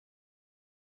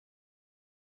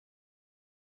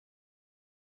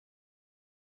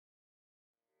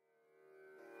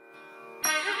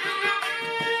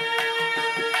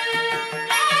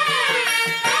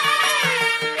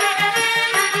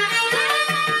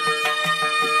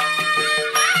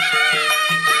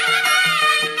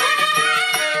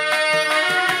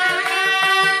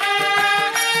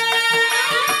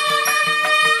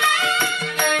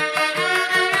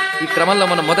క్రమంలో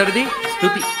మనం మొదటిది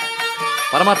స్తుతి,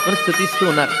 పరమాత్మని స్తుతిస్తూ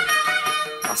ఉన్నారు.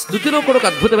 ఆ స్తుతిలో కూడా ఒక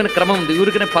అద్భుతమైన క్రమం ఉంది.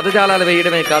 ఊరికనే పదజాలాలు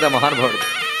వేయడమే కాదా మహానుభావుడు.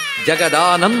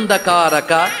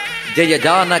 జగదానందకారక జయ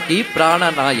జానకి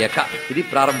ప్రాణనాయక, ఇది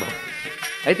ప్రారంభం.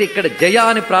 అయితే ఇక్కడ జయ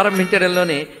అని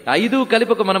ప్రారంభించడంలోనే 5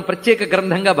 కలిపి ఒక మనం ప్రత్యేక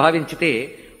గ్రంథంగా భావించితే,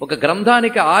 ఒక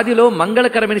గ్రంథానికి ఆదిలో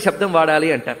మంగళకరమైన శబ్దం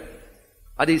వాడాలి అంటారు.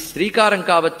 అది శ్రీకారం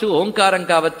కావచ్చు, ఓంకారం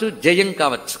కావచ్చు, జయం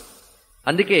కావచ్చు.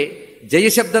 అందుకే జయ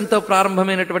శబ్దంతో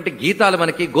ప్రారంభమైనటువంటి గీతాలు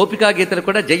మనకి గోపికా గీతలు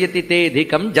కూడా జయతి తే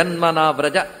ధికం జన్మనా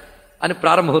వ్రజ అని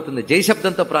ప్రారంభమవుతుంది, జయ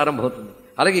శబ్దంతో ప్రారంభమవుతుంది.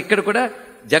 అలాగే ఇక్కడ కూడా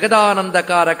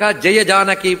జగదానందకారక జయ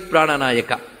జానకి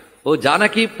ప్రాణనాయక, ఓ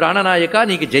జానకి ప్రాణనాయక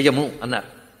నీకు జయము అన్నారు.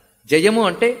 జయము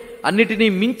అంటే అన్నిటినీ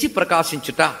మించి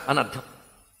ప్రకాశించుట అని అర్థం.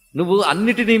 నువ్వు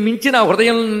అన్నిటినీ మించి నా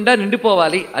హృదయం నిండా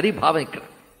నిండిపోవాలి, అది భావం ఇక్కడ.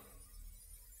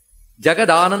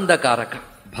 జగదానందకారక,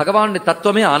 భగవానుడి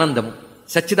తత్వమే ఆనందము,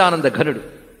 సచ్చిదానంద ఘనుడు.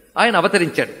 ఆయన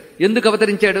అవతరించాడు. ఎందుకు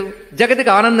అవతరించాడు?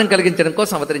 జగతికి ఆనందం కలిగించడం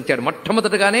కోసం అవతరించాడు.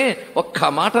 మొట్టమొదటగానే ఒక్క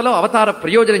మాటలో అవతార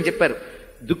ప్రయోజనం చెప్పారు.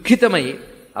 దుఃఖితమై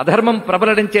అధర్మం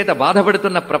ప్రబలడం చేత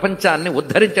బాధపడుతున్న ప్రపంచాన్ని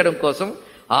ఉద్ధరించడం కోసం,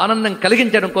 ఆనందం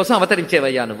కలిగించడం కోసం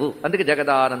అవతరించేవయ్యా నువ్వు. అందుకే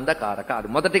జగదానందకారక, అది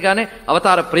మొదటిగానే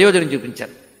అవతార ప్రయోజనం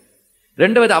చూపించారు.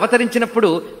 రెండవది, అవతరించినప్పుడు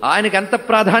ఆయనకి ఎంత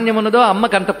ప్రాధాన్యం ఉన్నదో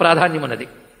అమ్మకి అంత ప్రాధాన్యం ఉన్నది.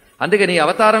 అందుకని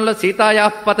అవతారంలో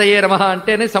సీతాయాపతయే నమః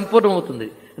అంటేనే సంపూర్ణమవుతుంది.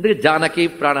 అందుకే జానకి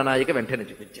ప్రాణనాయక వెంటనే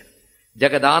చూపించారు.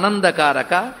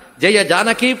 జగదానందకారక జయ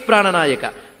జానకి ప్రాణనాయక,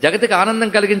 జగతికి ఆనందం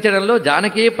కలిగించడంలో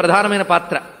జానకి ప్రధానమైన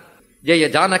పాత్ర. జయ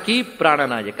జానకి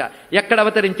ప్రాణనాయక. ఎక్కడ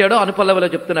అవతరించాడో అనుపల్లవిలో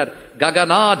చెప్తున్నారు.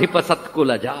 గగనాధిప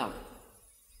సత్కులజ,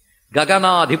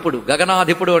 గగనాధిపుడు.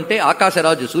 గగనాధిపుడు అంటే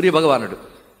ఆకాశరాజు, సూర్యభగవానుడు.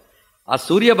 ఆ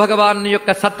సూర్యభగవాను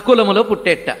యొక్క సత్కులములో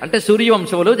పుట్టేట, అంటే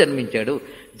సూర్యవంశములో జన్మించాడు.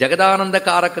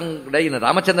 జగదానందకారకుడైన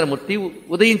రామచంద్రమూర్తి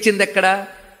ఉదయించింది ఎక్కడ?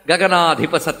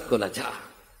 గగనాధిప సత్కులజ.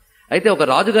 అయితే ఒక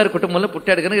రాజుగారి కుటుంబంలో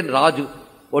పుట్టాడు కనుక రాజు.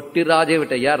 ఒట్టి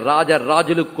రాజేమిటయ్యా,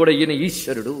 రాజులకు కూడా ఈయన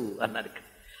ఈశ్వరుడు అన్నారు.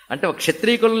 అంటే ఒక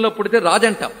క్షత్రియ కులంలో పుడితే రాజు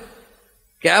అంటాం,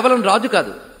 కేవలం రాజు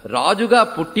కాదు, రాజుగా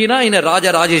పుట్టినా ఆయన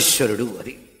రాజరాజేశ్వరుడు.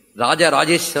 అది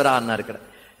రాజరాజేశ్వర అన్నారు ఇక్కడ.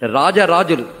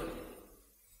 రాజరాజులు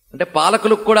అంటే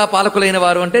పాలకులకు కూడా పాలకులైన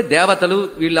వారు అంటే దేవతలు,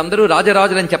 వీళ్ళందరూ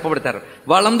రాజరాజులని చెప్పబడతారు.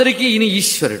 వాళ్ళందరికీ ఈయన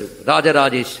ఈశ్వరుడు,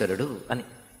 రాజరాజేశ్వరుడు అని.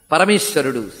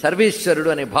 పరమేశ్వరుడు, సర్వేశ్వరుడు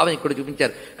అనే భావం ఇక్కడ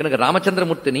చూపించారు. కనుక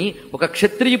రామచంద్రమూర్తిని ఒక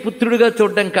క్షత్రియ పుత్రుడిగా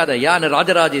చూడడం కాదయ్యా, ఆయన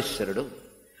రాజరాజేశ్వరుడు.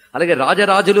 అలాగే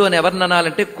రాజరాజులు అని ఎవరిని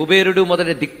అనాలంటే కుబేరుడు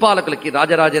మొదలైన దిక్పాలకులకి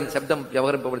రాజరాజు అనే శబ్దం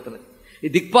వ్యవహరింపబడుతున్నది. ఈ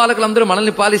దిక్పాలకులందరూ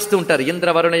మనల్ని పాలిస్తూ ఉంటారు. ఇంద్ర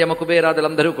వరుణ యమ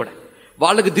కుబేరాదులందరూ కూడా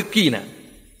వాళ్ళకు దిక్కు ఈయన.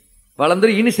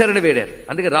 వాళ్ళందరూ ఈయన శరణి వేడారు.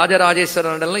 అందుకే రాజరాజేశ్వర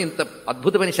అనడంలో ఇంత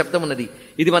అద్భుతమైన శబ్దం ఉన్నది.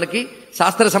 ఇది మనకి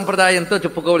శాస్త్ర సంప్రదాయంతో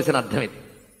చెప్పుకోవలసిన అర్థం ఇది.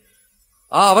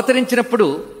 ఆ అవతరించినప్పుడు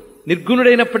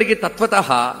నిర్గుణుడైనప్పటికీ తత్వతః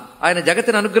ఆయన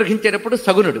జగతిని అనుగ్రహించేటప్పుడు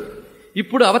సగుణుడు.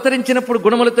 ఇప్పుడు అవతరించినప్పుడు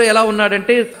గుణములతో ఎలా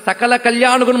ఉన్నాడంటే సకల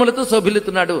కళ్యాణ గుణములతో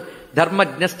శోభిల్లుతున్నాడు.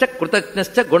 ధర్మజ్ఞశ్చ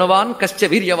కృతజ్ఞశ్చ గుణవాన్ కశ్చ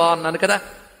వీర్యవాన్ అని కదా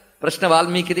ప్రశ్న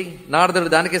వాల్మీకిది.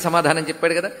 నారదుడు దానికే సమాధానం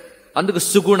చెప్పాడు కదా. అందుకు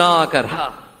సుగుణాకర,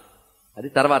 అది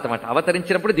తర్వాత మాట.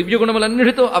 అవతరించినప్పుడు దివ్య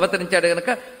గుణములన్నిటితో అవతరించాడు గనక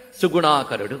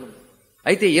సుగుణాకరుడు.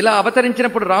 అయితే ఇలా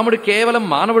అవతరించినప్పుడు రాముడు కేవలం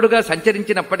మానవుడుగా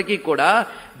సంచరించినప్పటికీ కూడా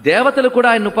దేవతలు కూడా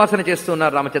ఆయన ఉపాసన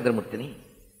చేస్తున్నారు రామచంద్రమూర్తిని.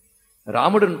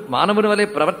 రాముడు మానవుని వలె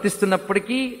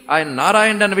ప్రవర్తిస్తున్నప్పటికీ ఆయన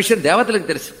నారాయణుడు అన్న విషయం దేవతలకు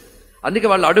తెలుసు. అందుకే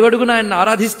వాళ్ళు అడుగడుగున ఆయన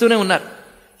ఆరాధిస్తూనే ఉన్నారు.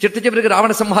 చివరికి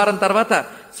రావణ సంహారం తర్వాత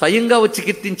స్వయంగా వచ్చి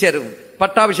కీర్తించారు.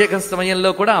 పట్టాభిషేకం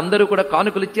సమయంలో కూడా అందరూ కూడా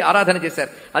కానుకలిచ్చి ఆరాధన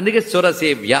చేశారు. అందుకే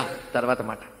సురసేవ్య తర్వాత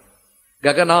మాట.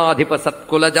 గగనాధిప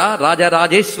సత్కులజ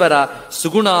రాజరాజేశ్వర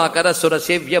సుగుణాకర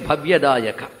సురసేవ్య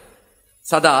భవ్యదాయక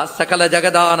సదా సకల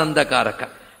జగదానందకారక.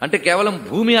 అంటే కేవలం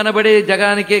భూమి అనబడే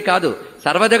జగానికే కాదు,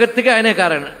 సర్వజగత్తుకే ఆయనే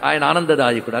కారణం. ఆయన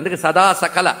ఆనందదాయకుడు. అందుకే సదా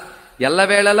సకల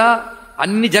ఎల్లవేళలా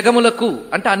అన్ని జగములకు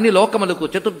అంటే అన్ని లోకములకు,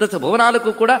 చతుర్దశ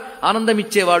భువనాలకు కూడా ఆనందం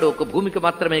ఇచ్చేవాడు, ఒక భూమికి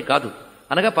మాత్రమే కాదు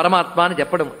అనగా పరమాత్మ అని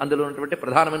చెప్పడం అందులో ఉన్నటువంటి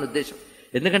ప్రధానమైన ఉద్దేశం.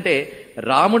 ఎందుకంటే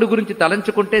రాముడి గురించి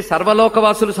తలంచుకుంటే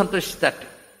సర్వలోకవాసులు సంతోషిస్తారు.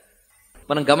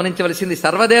 మనం గమనించవలసింది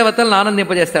సర్వదేవతలను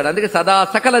ఆనందింపజేస్తాడు. అందుకే సదా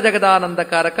సకల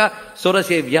జగదానందకారక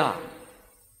సురసేవ్య.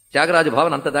 త్యాగరాజు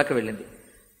భావన అంత దాకా వెళ్ళింది.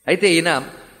 అయితే ఈయన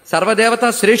సర్వదేవత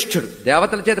శ్రేష్ఠుడు,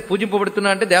 దేవతల చేత పూజింపబడుతున్నా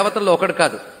అంటే దేవతల్లో ఒకడు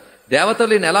కాదు.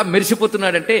 దేవతలు ఈయన ఎలా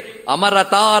మెరిసిపోతున్నాడంటే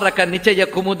అమరతారక నిచయ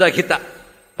కుముదహిత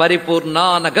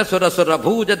పరిపూర్ణానగ సురసుర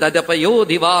భూజ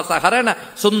దజపయోధివాస హరణ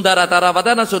సుందరతర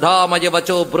వదన సుధామయ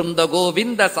వచో బృంద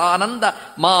గోవింద సానంద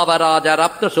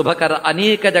మావరాజరాప్త శుభకర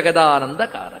అనేక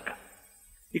జగదానందకారక.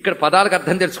 ఇక్కడ పదాలకు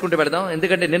అర్థం తెలుసుకుంటూ పెడదాం.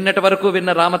 ఎందుకంటే నిన్నటి వరకు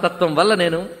విన్న రామతత్వం వల్ల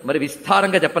నేను మరి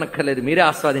విస్తారంగా చెప్పనక్కర్లేదు, మీరే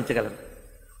ఆస్వాదించగలరు.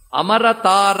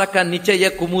 అమరతారక నిచయ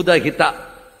కుముదహిత,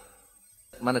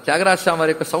 మన త్యాగరాజ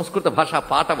వారి యొక్క సంస్కృత భాషా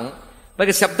పాఠము.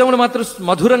 పైగా శబ్దములు మాత్రం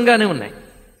మధురంగానే ఉన్నాయి,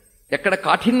 ఎక్కడ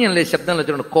కాఠిన్యం లేదు శబ్దంలో.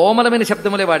 చూడండి, కోమలమైన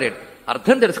శబ్దములే వాడాడు.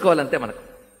 అర్థం తెలుసుకోవాలంతే మనకు.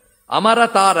 అమర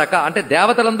తారక అంటే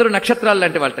దేవతలందరూ నక్షత్రాలు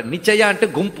లాంటి వాళ్ళ. నిచయ అంటే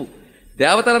గుంపు.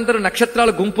 దేవతలందరూ నక్షత్రాల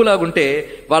గుంపులాగుంటే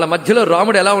వాళ్ళ మధ్యలో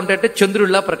రాముడు ఎలా ఉంటాయంటే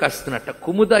చంద్రుడిలా ప్రకాశిస్తున్నట్ట.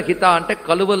 కుముద హిత అంటే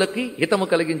కలువలకి హితము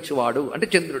కలిగించువాడు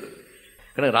అంటే చంద్రుడు.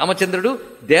 ఇక్కడ రామచంద్రుడు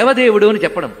దేవదేవుడు అని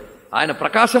చెప్పడం. ఆయన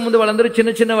ప్రకాశం ముందు వాళ్ళందరూ చిన్న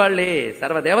చిన్న వాళ్లే,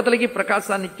 సర్వదేవతలకి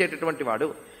ప్రకాశాన్ని ఇచ్చేటటువంటి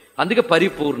వాడు. అందుకే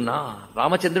పరిపూర్ణ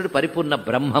రామచంద్రుడు, పరిపూర్ణ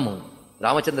బ్రహ్మము.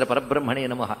 రామచంద్ర పరబ్రహ్మణే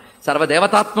నమః.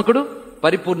 సర్వదేవతాత్మకుడు,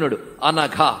 పరిపూర్ణుడు.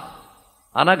 అనఘ,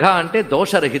 అనఘ అంటే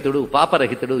దోషరహితుడు,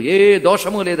 పాపరహితుడు. ఏ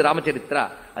దోషము లేదు రామచరిత్ర.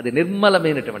 అది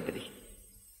నిర్మలమైనటువంటిది.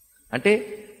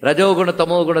 అంటే రజోగుణ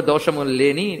తమోగుణ దోషము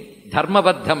లేని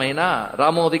ధర్మబద్ధమైన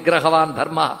రామో విగ్రహవాన్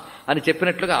ధర్మ అని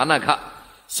చెప్పినట్లుగా అనఘ.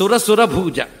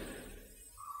 సురసురభూజ,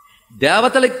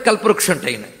 దేవతలకి కల్పవృక్షం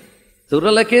అయిన,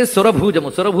 సురలకే సురభూజము.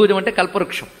 సురభూజం అంటే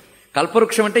కల్పవృక్షం.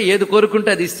 కల్పవృక్షం అంటే ఏది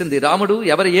కోరుకుంటే అది ఇస్తుంది. రాముడు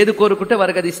ఎవరు ఏది కోరుకుంటే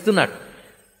వారికి అది ఇస్తున్నాడు.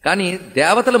 కానీ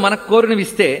దేవతలు మనకు కోరినవి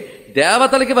ఇస్తే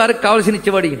దేవతలకి వారికి కావలసిన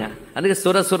ఇచ్చేవాడు ఈయన. అందుకే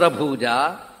సురసురభూజ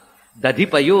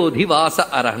దధిపయోధివాస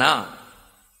అరణ.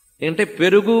 ఏంటంటే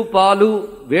పెరుగు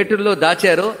పాలు వేటుల్లో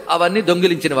దాచారో అవన్నీ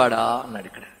దొంగిలించినవాడా అన్నాడు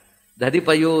ఇక్కడ.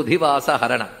 దధిపయోధివాస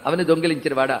హరణ, అవన్నీ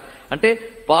దొంగిలించినవాడా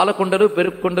అంటే పాలకుండలు,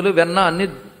 పెరుగు కుండలు, వెన్న అన్ని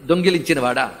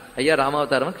దొంగిలించినవాడా. అయ్యా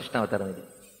రామావతారం కృష్ణావతారం ఇది.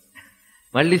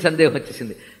 మళ్ళీ సందేహం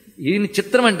వచ్చేసింది. ఈయన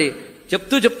చిత్రం అండి.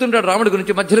 చెప్తుంటాడు రాముడి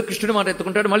గురించి, మధ్యలో కృష్ణుడు మాట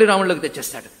ఎత్తుకుంటాడు, మళ్ళీ రాముడిలోకి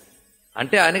తెచ్చేస్తాడు.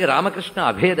 అంటే ఆయనకి రామకృష్ణ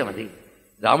అభేదం అది.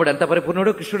 రాముడు ఎంత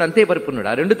పరిపూర్ణుడో కృష్ణుడు అంతే పరిపూర్ణుడు.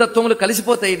 ఆ రెండు తత్వములు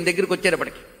కలిసిపోతాయి ఈయన దగ్గరికి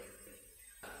వచ్చేటప్పటికి.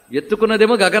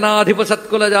 ఎత్తుకున్నదేమో గగనాధిప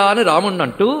సత్కులజా అని రాముడిని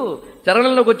అంటూ,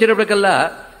 చరణంలోకి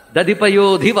వచ్చేటప్పటికల్లా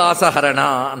దధిపయోధివాసహరణ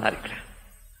అన్నారు ఇక్కడ.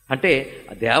 అంటే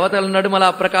దేవతల నడుమలా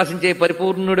ప్రకాశించే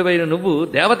పరిపూర్ణుడివైన నువ్వు,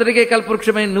 దేవతలకే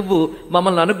కల్పవృక్షమైన నువ్వు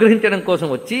మమ్మల్ని అనుగ్రహించడం కోసం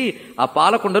వచ్చి ఆ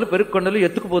పాలకొండలు, పెరుగుకొండలు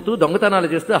ఎత్తుకుపోతూ దొంగతనాలు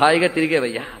చేస్తూ హాయిగా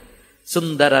తిరిగేవయ్యా.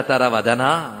 సుందరతర వదన,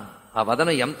 ఆ వదనం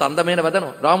ఎంత అందమైన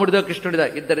వదనం. రాముడిదో కృష్ణుడిదా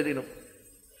ఇద్దరిదిను.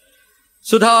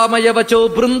 సుధామయవచో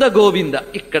బృంద గోవింద,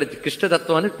 ఇక్కడ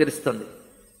కృష్ణతత్వాన్ని తెలుస్తుంది.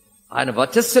 ఆయన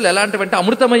వచస్సులు ఎలాంటివంటే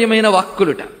అమృతమయమైన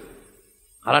వాక్కులుట.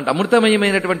 అలాంటి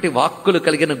అమృతమయమైనటువంటి వాక్కులు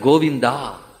కలిగిన గోవింద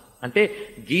అంటే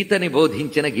గీతని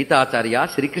బోధించిన గీతాచార్య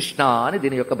శ్రీకృష్ణ అని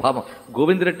దీని యొక్క భావం.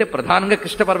 గోవిందుడంటే ప్రధానంగా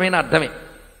కృష్ణపరమైన అర్థమే.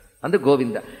 అందుకు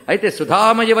గోవింద. అయితే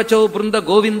సుధామయవచో బృంద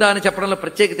గోవింద అని చెప్పడంలో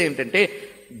ప్రత్యేకత ఏంటంటే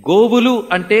గోవులు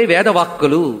అంటే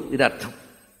వేదవాక్కులు, ఇది అర్థం.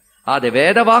 అది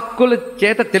వేదవాక్కుల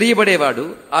చేత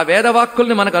తెలియబడేవాడు. ఆ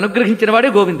వేదవాక్కుల్ని మనకు అనుగ్రహించిన వాడే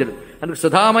గోవిందుడు. అందుకు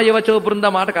సుధామయవచో బృంద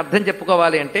మాటకు అర్థం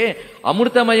చెప్పుకోవాలి అంటే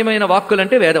అమృతమయమైన వాక్కులు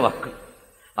అంటే వేదవాక్కులు.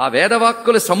 ఆ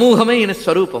వేదవాక్కుల సమూహమే ఈయన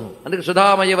స్వరూపము. అందుకే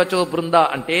సుధామయవచో బృంద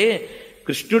అంటే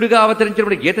కృష్ణుడిగా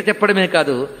అవతరించినప్పుడు గీత చెప్పడమే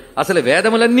కాదు, అసలు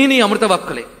వేదములన్నీ నీ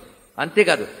అమృతవాక్కులే.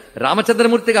 అంతేకాదు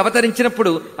రామచంద్రమూర్తిగా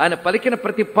అవతరించినప్పుడు ఆయన పలికిన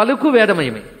ప్రతి పలుకు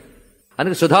వేదమయమే.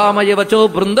 అందుకే సుధామయవచో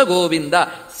బృంద గోవింద.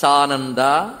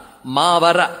 సానంద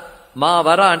మావర,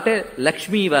 మావర అంటే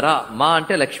లక్ష్మీవర, మా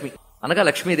అంటే లక్ష్మి అనగా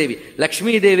లక్ష్మీదేవి.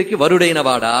 లక్ష్మీదేవికి వరుడైన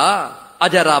వాడా.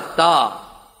 అజరాప్త,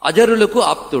 అజరులకు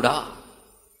ఆప్తుడా.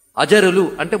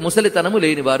 అజరులు అంటే ముసలితనము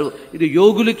లేనివారు. ఇది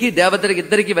యోగులకి దేవతలకి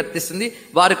ఇద్దరికి వర్తిస్తుంది.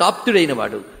 వారికి ఆప్తుడైన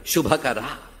వాడు. శుభకర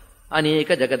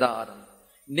అనేక జగదానం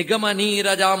నిగమ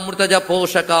నీరజామృతజ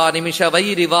పోషక నిమిష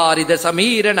వైరి వారిద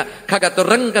సమీరణ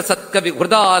ఖగతురంగ సత్కవి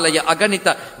హృదాలయ అగణిత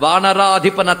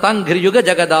వానరాధిపన తాంఘ్రియుగ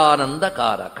జగదానంద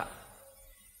కారక.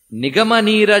 నిగమ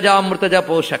నీరజామృతజ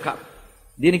పోషక.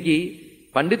 దీనికి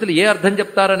పండితులు ఏ అర్థం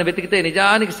చెప్తారని వెతికితే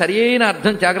నిజానికి సరైన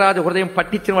అర్థం త్యాగరాజ హృదయం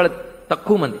పట్టించిన వాళ్ళు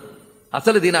తక్కువ మంది.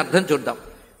 అసలు దీని అర్థం చూద్దాం.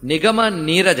 నిగమ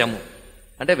నీరజము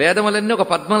అంటే వేదములన్నీ ఒక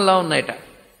పద్మంలా ఉన్నాయట.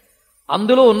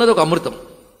 అందులో ఉన్నది ఒక అమృతం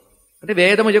అంటే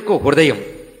వేదము యొక్క హృదయం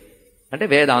అంటే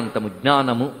వేదాంతము,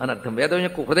 జ్ఞానము అని అర్థం. వేదం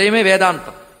యొక్క హృదయమే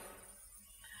వేదాంతం.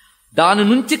 దాని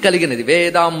నుంచి కలిగినది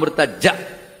వేదామృత జ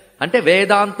అంటే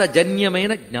వేదాంత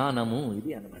జన్యమైన జ్ఞానము.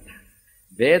 ఇది అన్నమాట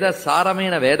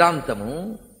వేదసారమైన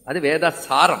వేదాంతము. అది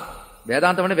వేదసారం.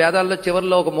 వేదాంతం అంటే వేదాల్లో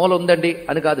చివరిలో ఒక మూల ఉందండి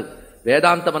అని కాదు.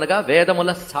 వేదాంతం అనగా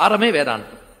వేదముల సారమే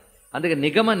వేదాంతం. అందుకే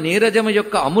నిగమ నీరజము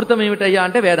యొక్క అమృతం ఏమిటయ్యా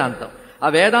అంటే వేదాంతం. ఆ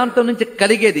వేదాంతం నుంచి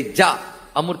కలిగేది జ,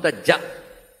 అమృత జ.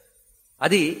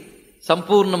 అది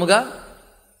సంపూర్ణముగా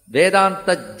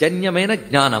వేదాంత జన్యమైన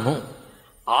జ్ఞానము.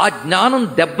 ఆ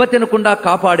జ్ఞానం దెబ్బతినకుండా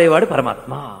కాపాడేవాడు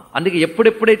పరమాత్మ. అందుకే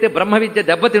ఎప్పుడెప్పుడైతే బ్రహ్మ విద్య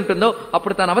దెబ్బతింటుందో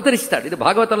అప్పుడు తాను అవతరిస్తాడు. ఇది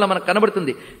భాగవతంలో మనకు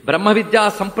కనబడుతుంది. బ్రహ్మ విద్యా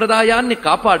సంప్రదాయాన్ని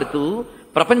కాపాడుతూ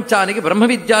ప్రపంచానికి బ్రహ్మ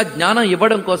విద్యా జ్ఞానం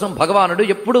ఇవ్వడం కోసం భగవానుడు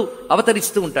ఎప్పుడు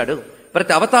అవతరిస్తూ ఉంటాడు.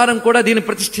 ప్రతి అవతారం కూడా దీన్ని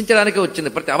ప్రతిష్ఠించడానికే వచ్చింది.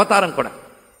 ప్రతి అవతారం కూడా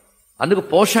అందుకు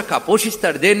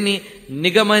పోషిస్తాడు. దేన్ని?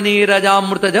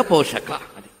 నిగమనీరజామృతజ పోషక.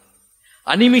 అది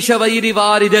అనిమిష వైరి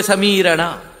వారిద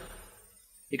సమీరణ.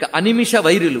 ఇక అనిమిష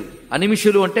వైరులు,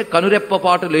 అనిమిషులు అంటే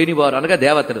కనురెప్పపాటు లేనివారు అనగా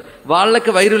దేవతలు.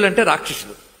 వాళ్ళకి వైరులు అంటే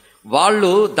రాక్షసులు.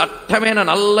 వాళ్ళు దట్టమైన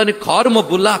నల్లని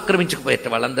కారుమబ్బుల్లా ఆక్రమించుకుపోయేట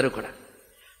వాళ్ళందరూ కూడా.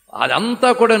 అదంతా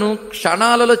కూడాను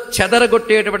క్షణాలలో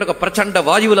చెదరగొట్టేటువంటి ఒక ప్రచండ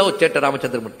వాయువులో వచ్చేట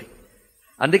రామచంద్రమూర్తి.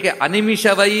 అందుకే అనిమిష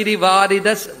వైరి వారిద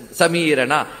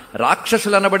సమీరణ,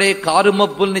 రాక్షసులు అనబడే కారు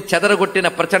మబ్బుల్ని చెదరగొట్టిన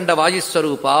ప్రచండ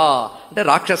వాయుస్వరూప అంటే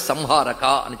రాక్షస సంహారక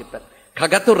అని చెప్పారు.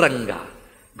 ఖగతురంగా,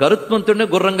 గరుత్మంతుడిని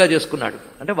గుర్రంగా చేసుకున్నాడు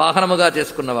అంటే వాహనముగా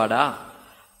చేసుకున్నవాడా.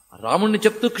 రాముణ్ణి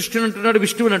చెప్తూ కృష్ణుని అంటున్నాడు,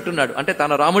 విష్ణువుని అంటున్నాడు అంటే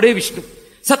తన రాముడే విష్ణు.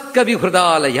 సత్కవి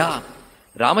హృదాలయ,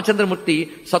 రామచంద్రమూర్తి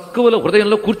సత్కవుల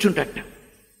హృదయంలో కూర్చుంటాట.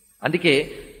 అందుకే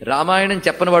రామాయణం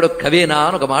చెప్పనివాడు కవేనా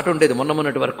అని ఒక మాట ఉండేది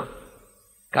మొన్నటి వరకు.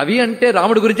 కవి అంటే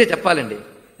రాముడి గురించే చెప్పాలండి.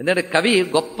 ఎందుకంటే కవి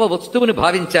గొప్ప వస్తువుని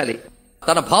భావించాలి,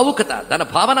 తన భావుకత, తన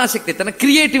భావనాశక్తి, తన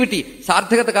క్రియేటివిటీ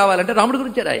సార్థకత కావాలంటే రాముడి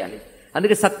గురించే రాయాలి.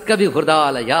 అందుకే సత్కవి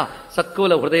హృదాలయ,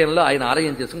 సత్కవుల హృదయంలో ఆయన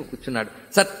ఆలయం చేసుకుని కూర్చున్నాడు.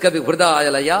 సత్కవి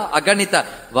హృదాలయ అగణిత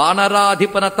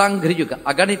వానరాధిపనతాంఘ్రియుగ,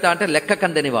 అగణిత అంటే లెక్క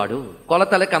కందనివాడు,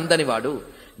 కొలతలకి అందనివాడు.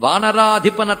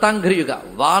 వానరాధిపనతాంఘ్రియుగ,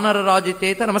 వానరరాజు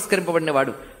చేత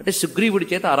నమస్కరింపబడినవాడు అంటే సుగ్రీవుడి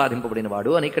చేత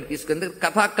ఆరాధింపబడినవాడు అని ఇక్కడ తీసుకుంది.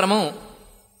 కథాక్రమం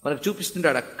మనకు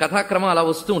చూపిస్తుంటాడు, ఆ కథాక్రమం అలా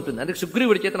వస్తూ ఉంటుంది. అందుకే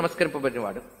సుగ్రీవుడి చేత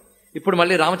నమస్కరింపబడినవాడు. ఇప్పుడు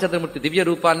మళ్ళీ రామచంద్రమూర్తి దివ్య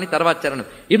రూపాన్ని తర్వాత చరణం.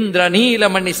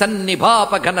 ఇంద్రనీలమణి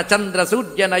సన్నిభాప ఘన చంద్ర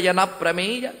సూర్యనయన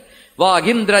ప్రమేయ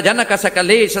వాగింద్ర జనక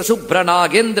సకలేశ శుభ్ర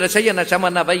నాగేంద్ర శయన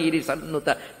శమన వైరి సన్నుత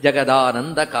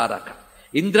జగదానంద కారక.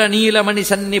 ఇంద్రనీలమణి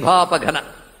సన్నిభాప ఘన,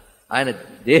 ఆయన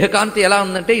దేహకాంతి ఎలా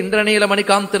ఉందంటే ఇంద్రనీలమణి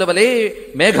కాంతుల వలె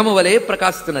మేఘము వలె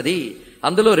ప్రకాశిస్తున్నది.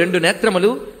 అందులో 2 నేత్రములు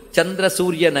చంద్ర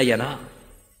సూర్య నయన,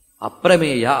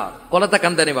 అప్రమేయ కొలత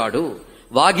కందనివాడు.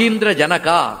 వాగీంద్ర జనక,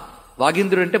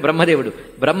 వాగీంద్రుడు అంటే బ్రహ్మదేవుడు,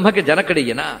 బ్రహ్మకి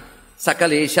జనకడియన.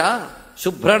 సకలేశ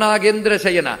శుభ్రనాగేంద్ర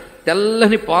శయన,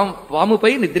 తెల్లని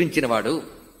పాముపై నిద్రించినవాడు.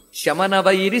 శమన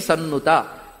వైరి సన్నుత,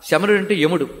 శమనుడు అంటే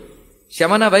యముడు,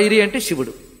 శమన వైరి అంటే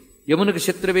శివుడు, యమునికి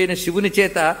శత్రువైన శివుని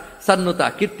చేత సన్నుత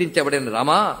కీర్తించబడిన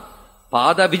రామ.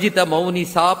 పాద విజిత మౌని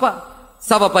సాప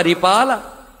సవ పరిపాల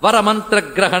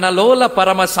వరమంత్రగ్రహణ లోల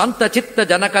పరమ శాంత చిత్త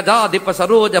జనకజాధిప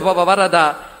సరోజ భవ వరద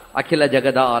అఖిల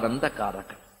జగదానంద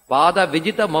కారక. పాద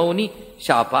విజిత మౌని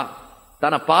శాప,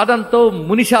 తన పాదంతో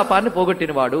ముని శాపాన్ని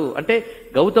పోగొట్టినవాడు అంటే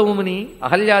గౌతముని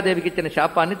అహల్యాదేవికి ఇచ్చిన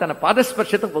శాపాన్ని తన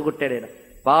పాదస్పర్శతో పోగొట్టాడు.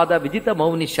 పాద విజిత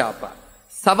మౌని శాప.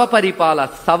 సవ పరిపాల,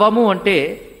 సవము అంటే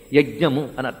యజ్ఞము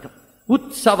అని అర్థం.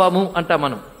 ఉత్సవము అంట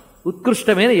మనం,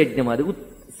 ఉత్కృష్టమైన యజ్ఞం అది.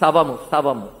 ఉత్సవము,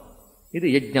 సవము ఇది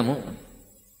యజ్ఞము.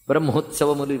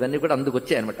 బ్రహ్మోత్సవములు ఇవన్నీ కూడా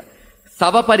అందుకొచ్చాయనమాట.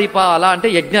 సవ పరిపాల అంటే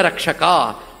యజ్ఞరక్షక.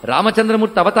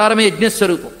 రామచంద్రమూర్తి అవతారమే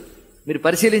యజ్ఞస్వరూపం. మీరు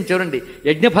పరిశీలించి చూడండి,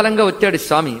 యజ్ఞఫలంగా వచ్చాడు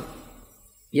స్వామి,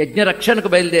 యజ్ఞరక్షణకు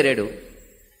బయలుదేరాడు.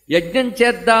 యజ్ఞం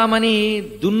చేద్దామని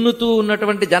దున్నుతూ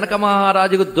ఉన్నటువంటి జనక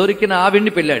మహారాజుకు దొరికిన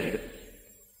ఆవిడ్ని పెళ్ళాడాడు.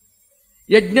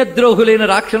 యజ్ఞద్రోహులైన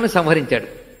రాక్షసుని సంహరించాడు.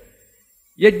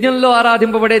 యజ్ఞంలో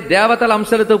ఆరాధింపబడే దేవతల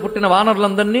అంశాలతో పుట్టిన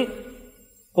వానరులందరినీ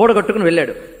కూడగట్టుకుని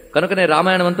వెళ్ళాడు. కనుకనే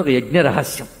రామాయణం అంతా ఒక యజ్ఞ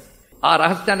రహస్యం. ఆ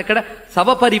రహస్యాన్ని ఇక్కడ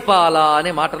సవపరిపాల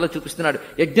అనే మాటలో చూపిస్తున్నాడు.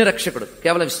 యజ్ఞరక్షకుడు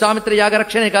కేవలం విశ్వామిత్ర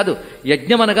యాగరక్షణే కాదు,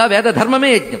 యజ్ఞమనగా వేద ధర్మమే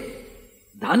యజ్ఞం,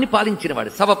 దాన్ని పాలించినవాడు.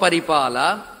 సవపరిపాల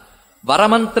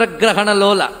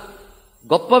వరమంత్రగ్రహణలోల,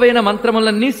 గొప్పవైన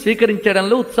మంత్రములన్నీ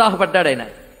స్వీకరించడంలో ఉత్సాహపడ్డాడు ఆయన.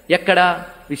 ఎక్కడ?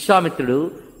 విశ్వామిత్రుడు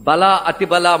బల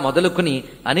అతిబల మొదలుకుని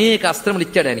అనేక అస్త్రములు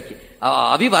ఇచ్చాడు ఆయనకి,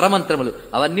 అవి వరమంత్రములు,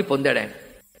 అవన్నీ పొందాడు ఆయన.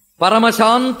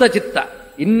 పరమశాంత చిత్త,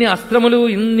 ఇన్ని అస్త్రములు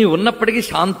ఇన్ని ఉన్నప్పటికీ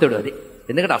శాంతుడు. అది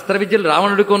ఎందుకంటే అస్త్ర విద్యలు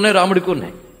రావణుడికి ఉన్నాయి, రాముడికి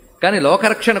ఉన్నాయి. కానీ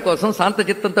లోకరక్షణ కోసం శాంత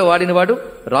చిత్తంతో వాడినవాడు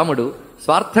రాముడు,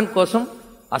 స్వార్థం కోసం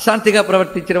అశాంతిగా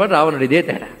ప్రవర్తించినవాడు రావణుడు. ఇదే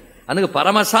తేడా. అందుకు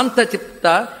పరమశాంత చిత్త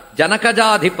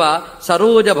జనకజాధిప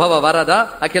సరోజభవ వరద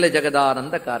అఖిల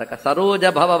జగదానంద కారక.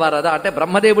 సరోజభవ వరద అంటే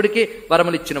బ్రహ్మదేవుడికి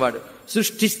వరములిచ్చినవాడు.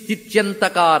 సృష్టి స్థిత్యంత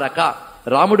కారక,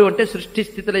 రాముడు అంటే సృష్టి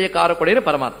స్థితులయ కారకుడైన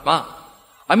పరమాత్మ.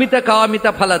 అమిత కామిత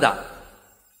ఫలద,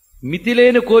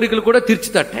 మితిలేని కోరికలు కూడా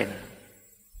తీర్చుతట్టు ఆయన.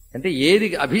 అంటే ఏది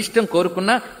అభీష్టం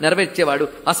కోరుకున్నా నెరవేర్చేవాడు.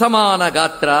 అసమాన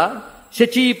గాత్ర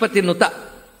శచీపతి నుత,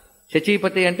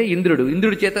 శచీపతి అంటే ఇంద్రుడు,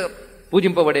 ఇంద్రుడి చేత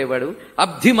పూజింపబడేవాడు.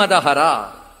 అబ్ధిమదహర,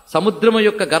 సముద్రము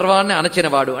యొక్క గర్వాన్ని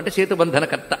అణచినవాడు అంటే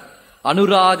సేతుబంధనకర్త.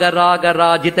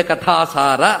 అనురాగరాగరాజిత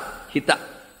కథాసార హిత,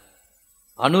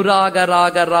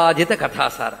 అనురాగరాగరాజిత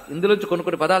కథాసార, ఇందులోంచి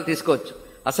కొన్ని పదాలు తీసుకోవచ్చు.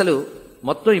 అసలు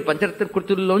మొత్తం ఈ పంచరత్న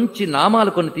కృతుల్లోంచి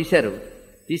నామాలు కొన్ని తీశారు,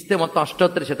 తీస్తే మొత్తం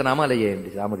 800 నామాలు అయ్యాయండి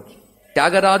రాముడికి.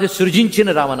 త్యాగరాజు సృజించిన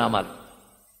రామనామాలు,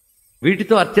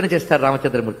 వీటితో అర్చన చేస్తారు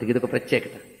రామచంద్రమూర్తికి, ఇది ఒక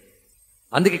ప్రత్యేకత.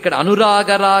 అందుకే ఇక్కడ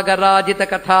అనురాగరాగరాజిత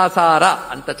కథాసార,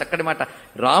 అంత చక్కటి మాట.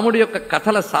 రాముడి యొక్క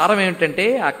కథల సారం ఏమిటంటే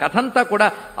ఆ కథంతా కూడా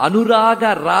అనురాగ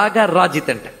రాగ రాజిత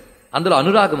అంట. అందులో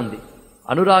అనురాగం ఉంది.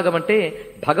 అనురాగం అంటే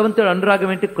భగవంతుడు, అనురాగం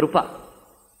ఏంటి? కృప.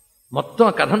 మొత్తం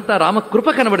ఆ కథంతా రామకృప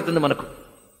కనబడుతుంది మనకు.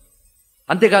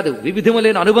 అంతేకాదు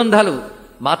వివిధములైన అనుబంధాలు,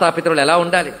 మాతాపితరులు ఎలా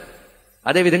ఉండాలి,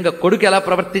 అదేవిధంగా కొడుకు ఎలా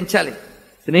ప్రవర్తించాలి,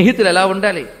 స్నేహితులు ఎలా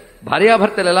ఉండాలి,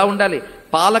 భార్యాభర్తలు ఎలా ఉండాలి,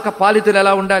 పాలక పాలితులు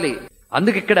ఎలా ఉండాలి.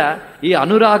 అందుకు ఇక్కడ ఈ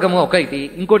అనురాగము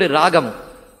ఒకటి, ఇంకోటి రాగము.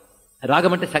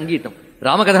 రాగం అంటే సంగీతం.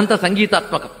 రామకథ అంతా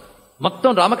సంగీతాత్మకం,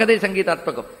 మొత్తం రామకథే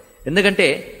సంగీతాత్మకం.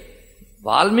 ఎందుకంటే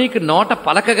వాల్మీకి నోట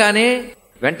పలకగానే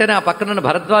వెంటనే ఆ పక్కనున్న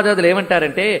భరద్వాజాదులు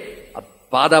ఏమంటారంటే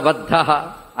పాదబద్ధ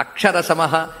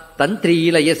అక్షరసమ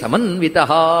తంత్రీలయ సమన్విత.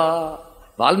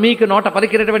 వాల్మీకి నోట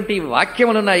పలికినటువంటి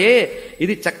వాక్యములున్నాయే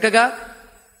ఇది చక్కగా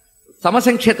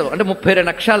సమసంఖ్యతో అంటే 32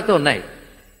 అక్షరాలతో ఉన్నాయి.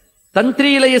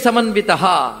 తంత్రీలయ సమన్విత,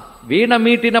 వీణ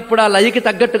మీటినప్పుడు ఆ లయకి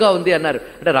తగ్గట్టుగా ఉంది అన్నారు.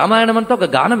 అంటే రామాయణం అంతా ఒక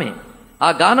గానమే. ఆ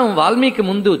గానం వాల్మీకి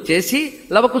ముందు చేసి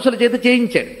లవకుశుల చేత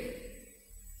చేయించాడు.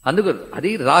 అందుకు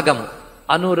అది రాగము.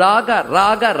 అనురాగ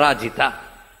రాగ రాజిత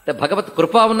అంటే భగవత్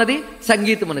కృప ఉన్నది,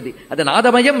 సంగీతం ఉన్నది. అది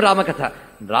నాదమయం రామకథ.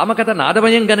 రామకథ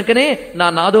నాదమయం గనుకనే నా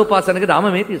నాదోపాసనకి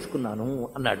రామమే తీసుకున్నాను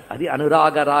అన్నాడు. అది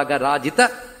అనురాగ రాగ రాజిత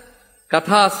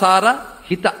కథాసార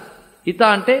హిత. హిత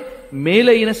అంటే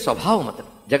మేలైన స్వభావం.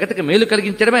 అతను జగత్తుకి మేలు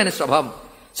కలిగించడమే ఆయన స్వభావం.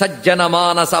 సజ్జన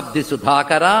మానసాబ్ది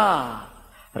సుధాకరా.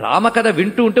 రామకథ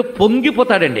వింటూ ఉంటే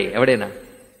పొంగిపోతాడండి ఎవడైనా.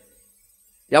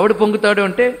 ఎవడు పొంగుతాడు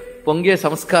అంటే పొంగే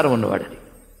సంస్కారం ఉన్నవాడు. అది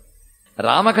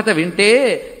రామకథ వింటే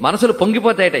మనసులు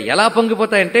పొంగిపోతాయట. ఎలా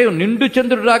పొంగిపోతాయంటే నిండు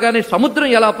చంద్రుడు రాగానే సముద్రం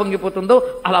ఎలా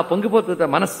పొంగిపోతుందో అలా పొంగిపోతుంది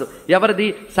మనస్సు.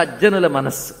 ఎవరిది? సజ్జనుల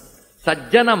మనస్సు.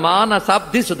 సజ్జన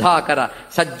మానసాబ్ది సుధాకర.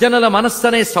 సజ్జనుల మనస్సు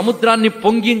అనే సముద్రాన్ని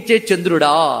పొంగించే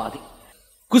చంద్రుడా అది.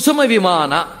 కుసుమ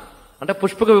విమాన అంటే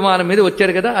పుష్పక విమానం మీద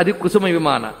వచ్చాడు కదా, అది కుసుమ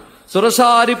విమాన.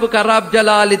 సురసారిపు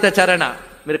కరాబ్జలాలిత చరణ.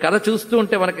 మీరు కథ చూస్తూ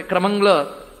ఉంటే మనకి క్రమంలో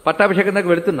పట్టాభిషేకం దగ్గర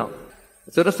వెళుతున్నాం.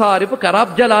 సురసారిపు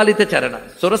కరాబ్జలాలిత చరణ.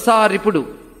 సురసారిపుడు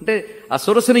అంటే ఆ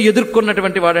సురసుని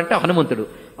ఎదుర్కొన్నటువంటి వాడంటే హనుమంతుడు.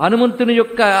 హనుమంతుని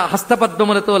యొక్క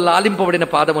హస్తపద్మములతో లాలింపబడిన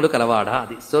పాదములు కలవాడా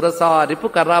అది. సురసారిపు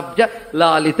కరాబ్జ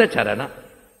లాలిత చరణ.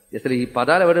 అసలు ఈ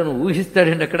పదాలు ఎవడను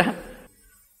ఊహిస్తాడండి అక్కడ.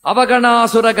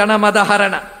 అవగణాసుర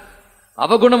గణమదహరణ.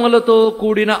 అవగుణములతో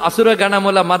కూడిన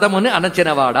అసురగణముల మదముని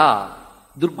అణచినవాడా.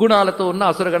 దుర్గుణాలతో ఉన్న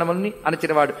అసురగణముల్ని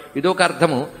అణచినవాడు. ఇదొక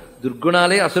అర్థము.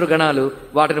 దుర్గుణాలే అసురగణాలు,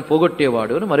 వాటిని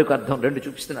పోగొట్టేవాడు అని మరొక అర్థం. రెండు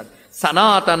చూపిస్తున్నాడు.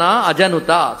 సనాతన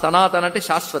అజనుత. సనాతన అంటే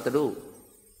శాశ్వతుడు.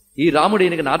 ఈ రాముడు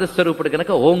ఈయనకి నాదస్వరూపుడు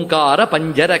గనక ఓంకార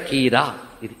పంజర కీర.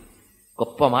 ఇది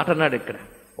గొప్ప మాట అన్నాడు ఇక్కడ.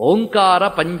 ఓంకార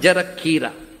పంజర కీర.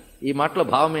 ఈ మాటలో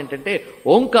భావం ఏంటంటే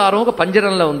ఓంకారం ఒక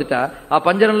పంజరంలో ఉందిట. ఆ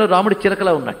పంజరంలో రాముడు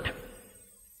చిలకలా ఉన్నట్టు.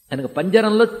 కనుక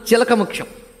పంజరంలో చిలక ముఖ్యం.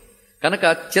 కనుక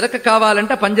చిలక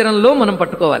కావాలంటే పంజరంలో మనం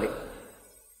పట్టుకోవాలి.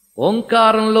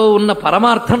 ఓంకారంలో ఉన్న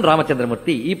పరమార్థం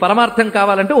రామచంద్రమూర్తి. ఈ పరమార్థం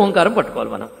కావాలంటే ఓంకారం పట్టుకోవాలి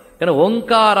మనం. కానీ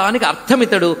ఓంకారానికి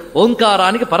అర్థమితడు,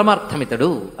 ఓంకారానికి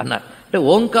పరమార్థమితడు అన్నారు. అంటే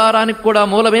ఓంకారానికి కూడా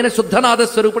మూలమైన శుద్ధనాద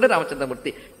స్వరూపుడే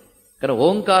రామచంద్రమూర్తి. కానీ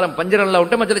ఓంకారం పంజరంలో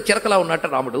ఉంటే మధ్యలో చిలకలా ఉన్నట్టు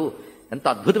రాముడు. ఎంత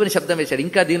అద్భుతమైన శబ్దం వేశాడు.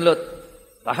 ఇంకా దీనిలో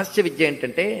రహస్య విద్య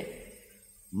ఏంటంటే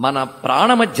మన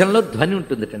ప్రాణమధ్యంలో ధ్వని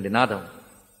ఉంటుందిటండి, నాదం.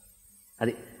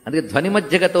 అది అందుకే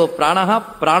ధ్వనిమధ్యగతో ప్రాణ,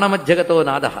 ప్రాణమధ్యగతో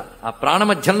నాద. ఆ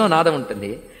ప్రాణమధ్యంలో నాదం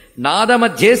ఉంటుంది.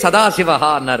 నాదమధ్యే సదాశివ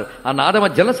అన్నారు. ఆ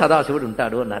నాదమధ్యంలో సదాశివుడు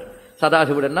ఉంటాడు అన్నారు.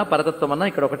 సదాశివుడు అన్నా పరతత్వం అన్నా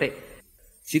ఇక్కడ ఒకటే.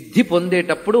 సిద్ధి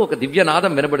పొందేటప్పుడు ఒక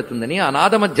దివ్యనాదం వినబడుతుందని, ఆ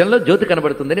నాదమధ్యంలో జ్యోతి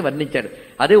కనబడుతుందని వర్ణించాడు.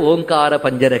 అదే ఓంకార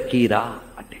పంజర కీరా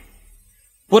అంటే.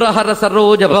 పురహర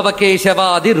సరోజ భవ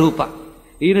కేశవాది రూప.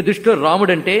 ఈయన దృష్టిలో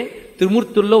రాముడంటే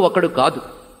త్రిమూర్తుల్లో ఒకడు కాదు.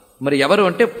 మరి ఎవరు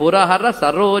అంటే పురహర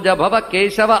సరోజ భవ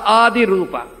కేశవ ఆది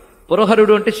రూప.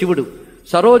 పురహరుడు అంటే శివుడు,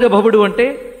 సరోజభవుడు అంటే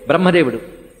బ్రహ్మదేవుడు,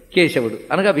 కేశవుడు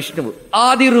అనగా విష్ణువు.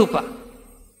 ఆది రూప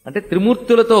అంటే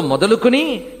త్రిమూర్తులతో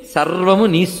మొదలుకుని సర్వము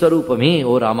నీ స్వరూపమే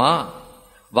ఓ రామా.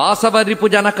 వాసవ రిపు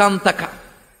జనకాంతక.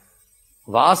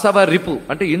 వాసవ రిపు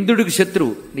అంటే ఇంద్రుడికి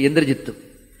శత్రువు ఇంద్రజిత్తు.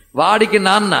 వాడికి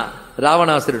నాన్న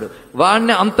రావణాసురుడు.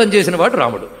 వాణ్ణి అంతం చేసిన వాడు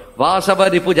రాముడు. వాసవ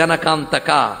రిపు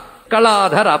జనకాంతక.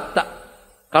 కళాధరాప్త.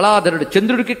 కళాధరుడు.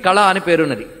 చంద్రుడికి కళ అని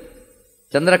పేరున్నది.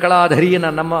 చంద్రకళాధరి అని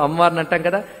అమ్మవారిని అంటాం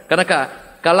కదా. కనుక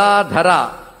కళాధర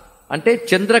అంటే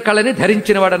చంద్రకళని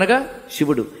ధరించినవాడనగా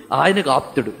శివుడు. ఆయనకు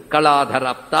ఆప్తుడు.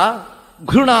 కళాధరాప్త.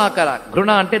 ఘృణాకర.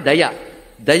 ఘృణ అంటే దయ.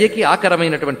 దయకి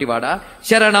ఆకరమైనటువంటి వాడా.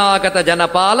 శరణాగత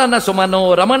జనపాలన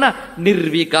సుమనోరమణ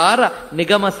నిర్వికార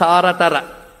నిగమసారతర.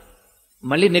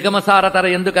 మళ్ళీ నిగమసారతర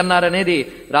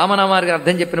ఎందుకన్నారనేది రామనామానికి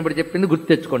అర్థం చెప్పినప్పుడు చెప్పింది గుర్తు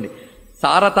తెచ్చుకోండి.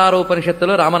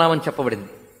 సారతారోపనిషత్తులో రామనామం చెప్పబడింది.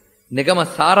 నిగమ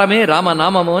సారమే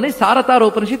రామనామము అని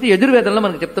సారతారోపనిషత్తు యజుర్వేదంలో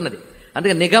మనకు చెప్తున్నది.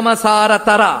 అందుకే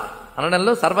నిగమసారతర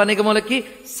అనడంలో సర్వనిగములకి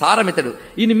సారమితడు.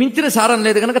 ఈయన మించిన సారం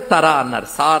లేదు కనుక తర అన్నారు.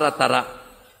 సారతర.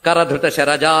 కరధృత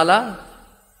శరజాల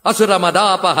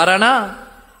అసురమదాపహరణ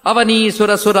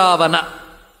అవనీసుర సురావన.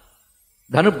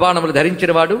 ధనుర్బాణములు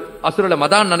ధరించినవాడు, అసురుల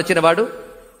మదాన్ని అణచినవాడు,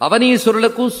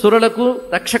 అవనీసురులకు సురులకు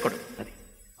రక్షకుడు. అది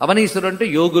అవనీసురు అంటే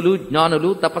యోగులు,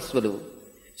 జ్ఞానులు, తపస్సులు.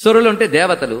 సురులు అంటే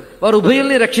దేవతలు. వారు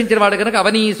ఉభయుల్ని రక్షించిన వాడు కనుక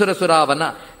అవనీసుర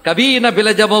సురావన. కవీన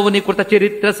బిలజమౌని కృత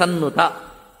చరిత్ర సన్నుత.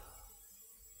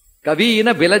 కవీన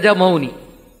బిలజమౌని.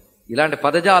 ఇలాంటి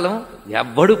పదజాలం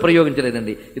ఎవ్వడూ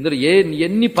ప్రయోగించలేదండి. ఇందులో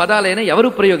ఎన్ని పదాలైనా ఎవరూ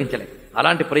ప్రయోగించలేదు.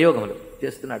 అలాంటి ప్రయోగములు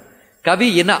చేస్తున్నాడు. కవి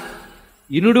ఇన.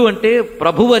 ఇనుడు అంటే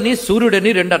ప్రభువు అని,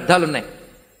 సూర్యుడని రెండు అర్థాలున్నాయి.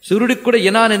 సూర్యుడికి కూడా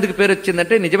ఇన అని ఎందుకు పేరు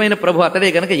వచ్చిందంటే నిజమైన ప్రభు అతడే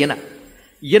గనక ఇన.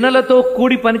 ఇనలతో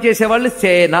కూడి పనిచేసేవాళ్ళు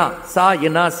సేన. సా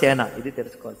ఇన సేన. ఇది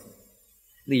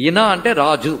తెలుసుకోవాల్సింది. ఇన అంటే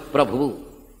రాజు, ప్రభువు.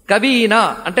 కవి ఇన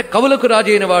అంటే కవులకు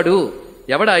రాజు అయినవాడు.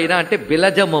 ఎవడాయినా అంటే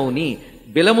బిలజమౌని,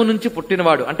 బిలము నుంచి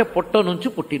పుట్టినవాడు అంటే పొట్ట నుంచి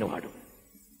పుట్టినవాడు.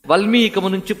 వాల్మీకము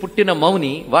నుంచి పుట్టిన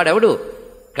మౌని వాడెవడు?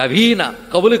 కవీన,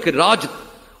 కవులకి రాజు.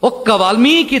 ఒక్క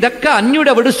వాల్మీకి దక్క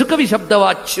అన్యుడెవడు సుకవి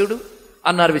శబ్దవాచ్యుడు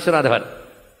అన్నారు విశ్వనాథ వారు.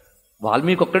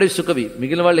 వాల్మీకి ఒక్కడే సుకవి,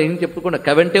 మిగిలిన వాళ్ళు ఏం చెప్పుకున్న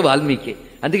కవి అంటే వాల్మీకి.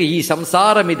 అందుకే ఈ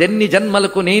సంసారం ఇదెన్ని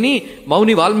జన్మలకు నేని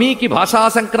మౌని వాల్మీకి భాషా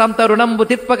సంక్రాంత రుణంబు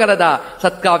తిప్పగలదా,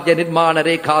 సత్కావ్య నిర్మాణ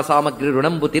రేఖా సామగ్రి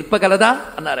రుణంబు తిప్పగలదా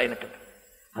అన్నారు ఆయన.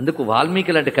 అందుకు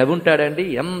వాల్మీకి లాంటి కవి ఉంటాడండి.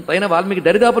 ఎంతైనా వాల్మీకి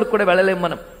దరిదాపులకు కూడా వెళ్ళలేం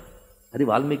మనం. అది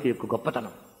వాల్మీకి యొక్క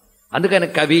గొప్పతనం. అందుకని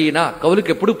కవీనా, కవులకు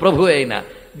ఎప్పుడు ప్రభు అయినా.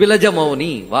 బిలజమౌని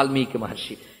వాల్మీకి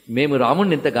మహర్షి. మేము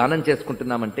రాముణ్ణి ఇంత గానం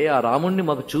చేసుకుంటున్నామంటే ఆ రాముణ్ణి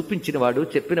మాకు చూపించినవాడు,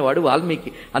 చెప్పినవాడు వాల్మీకి.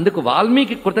 అందుకు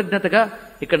వాల్మీకి కృతజ్ఞతగా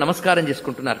ఇక్కడ నమస్కారం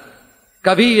చేసుకుంటున్నారు.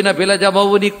 కవీన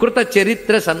బిలజమౌని కృత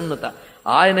చరిత్ర సన్నుత.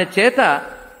 ఆయన చేత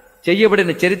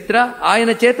చెయ్యబడిన చరిత్ర, ఆయన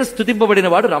చేత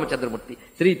స్తుతింపబడినవాడు రామచంద్రమూర్తి.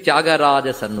 శ్రీ త్యాగరాజ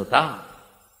సన్నుత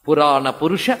పురాణ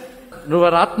పురుష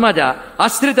నృవరాత్మజ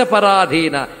ఆశ్రిత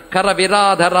పరాధీన కర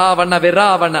విరాధ రావణ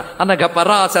విరావణ అనఘ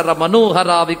పరాశర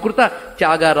మనోహర వికృత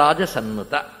త్యాగరాజ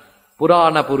సన్నుత.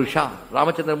 పురాణ పురుష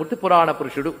రామచంద్రమూర్తి పురాణ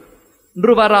పురుషుడు.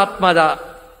 నృవరాత్మజ,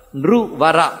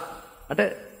 నృవర అంటే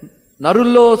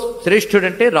నరుల్లో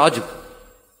శ్రేష్ఠుడంటే రాజు.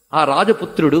 ఆ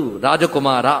రాజపుత్రుడు,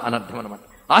 రాజకుమార అని అర్థం అనమాట.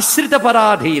 ఆశ్రిత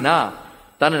పరాధీన,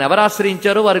 తనను ఎవరు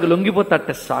ఆశ్రయించారో వారికి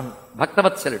లొంగిపోతాట స్వామి,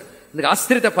 భక్తవత్సలుడు. అందుకే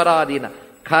ఆశ్రిత పరాధీన.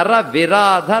 ఖర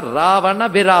విరాధ రావణ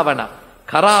విరావణ.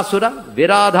 ఖరాసుర,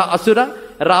 విరాధ అసుర,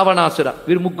 రావణాసుర,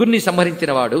 వీరు ముగ్గురిని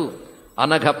సంహరించిన వాడు.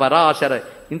 అనఘ పరాశర,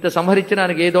 ఇంత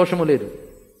సంహరించడానికి ఏ దోషము లేదు.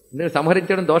 నేను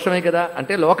సంహరించడం దోషమే కదా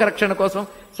అంటే లోకరక్షణ కోసం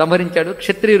సంహరించాడు.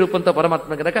 క్షత్రియ రూపంతో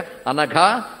పరమాత్మ కనుక అనఘ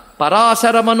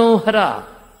పరాశర మనోహర.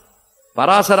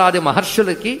 పరాశరాది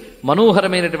మహర్షులకి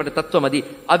మనోహరమైనటువంటి తత్వం అది.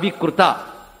 అవికృత.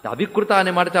 అవికృత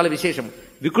అనే మాట చాలా విశేషం.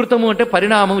 వికృతము అంటే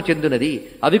పరిణామము చెందినది.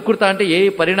 అవికృత అంటే ఏ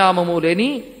పరిణామము లేని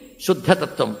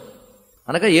శుద్ధతత్వం,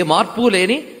 అనగా ఏ మార్పు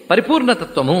లేని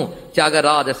పరిపూర్ణతత్వము.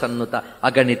 త్యాగరాజ సన్నుత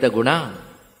అగణిత గుణ.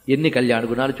 ఎన్ని కళ్యాణ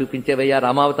గుణాలు చూపించేవయ్యా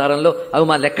రామావతారంలో, అవి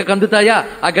మా లెక్క కందుతాయా?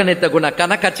 అగణిత గుణ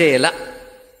కనకచేల.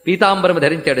 పీతాంబరం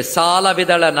ధరించాడు. సాల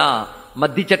విదళన,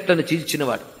 మద్ది చెట్లను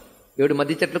చీల్చినవాడు. 7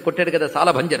 మద్ది చెట్లు కొట్టాడు కదా,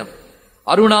 సాలభంజనం.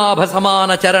 అరుణాభ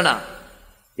సమాన చరణ,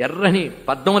 ఎర్రని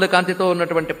పద్మముల కాంతితో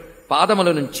ఉన్నటువంటి పాదముల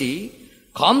నుంచి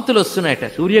కాంతులు వస్తున్నాయట.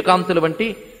 సూర్యకాంతులు వంటి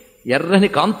ఎర్రని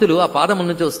కాంతులు ఆ పాదముల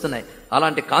నుంచి వస్తున్నాయి.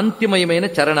 అలాంటి కాంతిమయమైన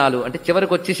చరణాలు. అంటే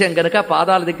చివరికి వచ్చేసాం గనక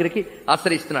పాదాల దగ్గరికి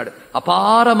ఆశ్రయిస్తున్నాడు.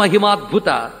 అపార మహిమాద్భుత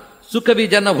సుకవి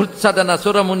జన హృత్సదన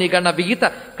సురముని గణ విహిత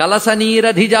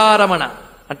కలసనీరధిజారమణ.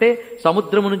 అంటే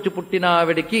సముద్రము నుంచి పుట్టిన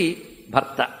ఆవిడికి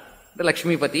భర్త అంటే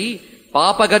లక్ష్మీపతి.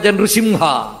 పాపగజ నృసింహ,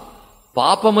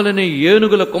 పాపములని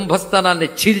ఏనుగుల కుంభస్థానాన్ని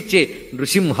చీల్చే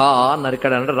నృసింహ అన్నారు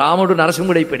ఇక్కడ. అంటే రాముడు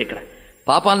నరసింహుడు అయిపోయాడు ఇక్కడ,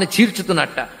 పాపాలని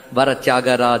చీల్చుతున్నట్ట. వర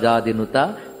త్యాగరాజాదినుత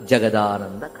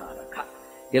జగదానంద కారక.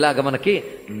 ఇలాగ మనకి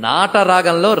నాట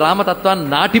రాగంలో రామతత్వాన్ని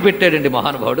నాటి పెట్టాడండి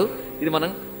మహానుభావుడు. ఇది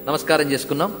మనం నమస్కారం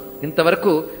చేసుకున్నాం.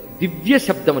 ఇంతవరకు దివ్య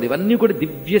శబ్దములు, ఇవన్నీ కూడా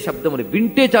దివ్య శబ్దములు.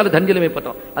 వింటే చాలు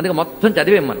ధన్యులమైపోతాం. అందుకే మొత్తం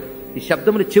చదివేం మనం. ఈ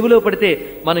శబ్దములు చెవిలో పడితే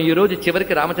మనం ఈరోజు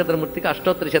చివరికి రామచంద్రమూర్తికి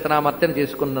అష్టోత్తర శతనామార్చన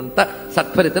చేసుకున్నంత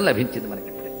సత్ఫలితం లభించింది మనకి.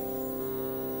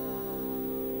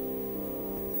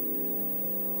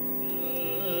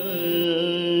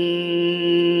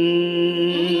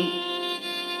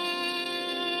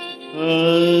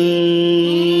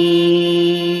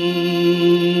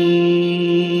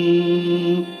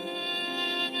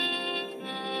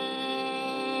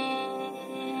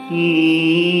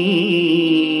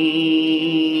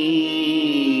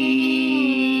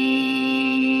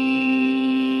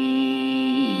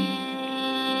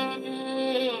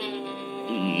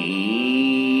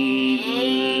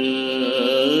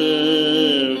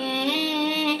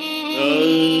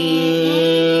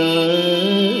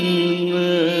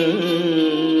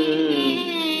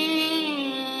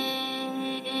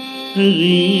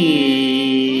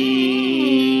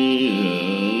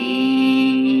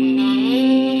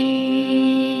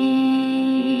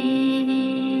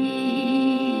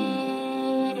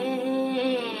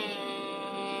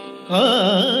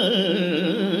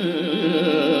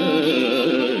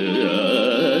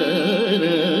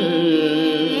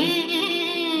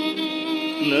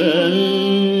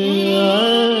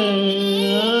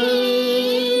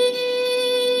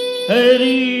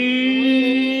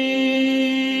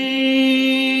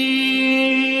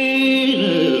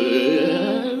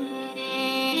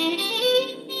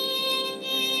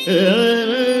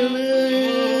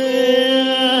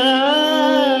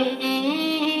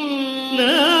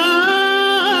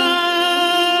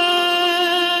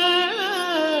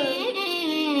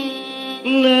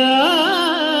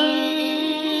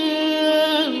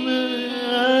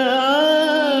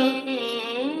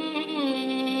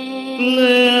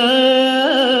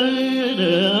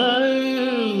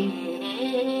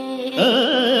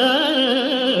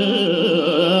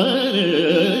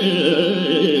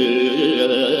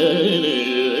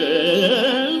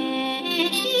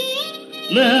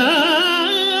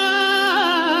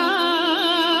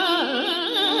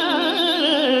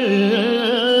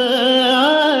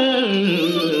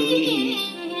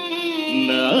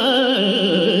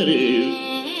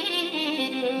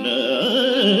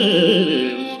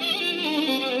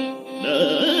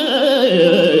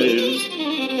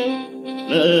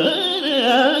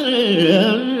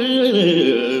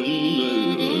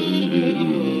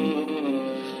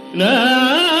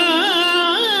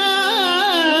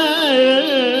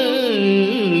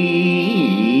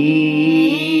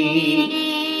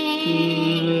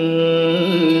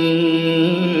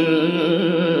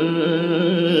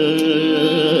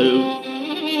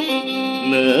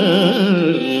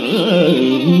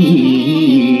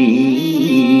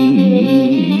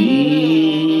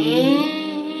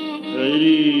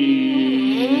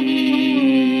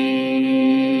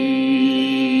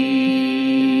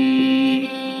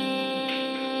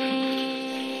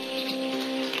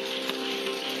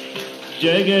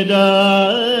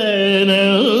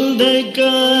 Jagadananda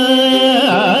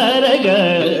karaka,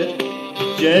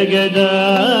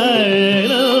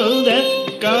 Jagadananda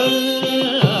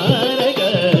karaka,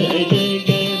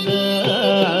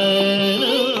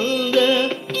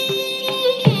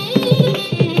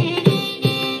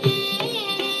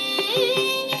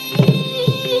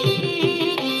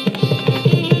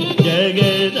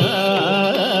 Jagadananda.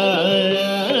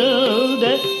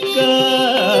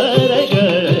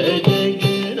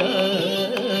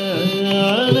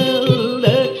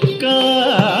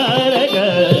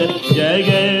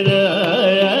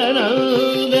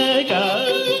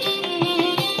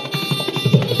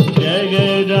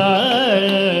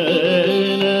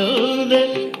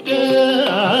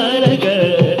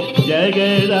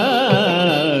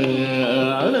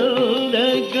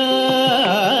 Jagadananda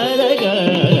karaka.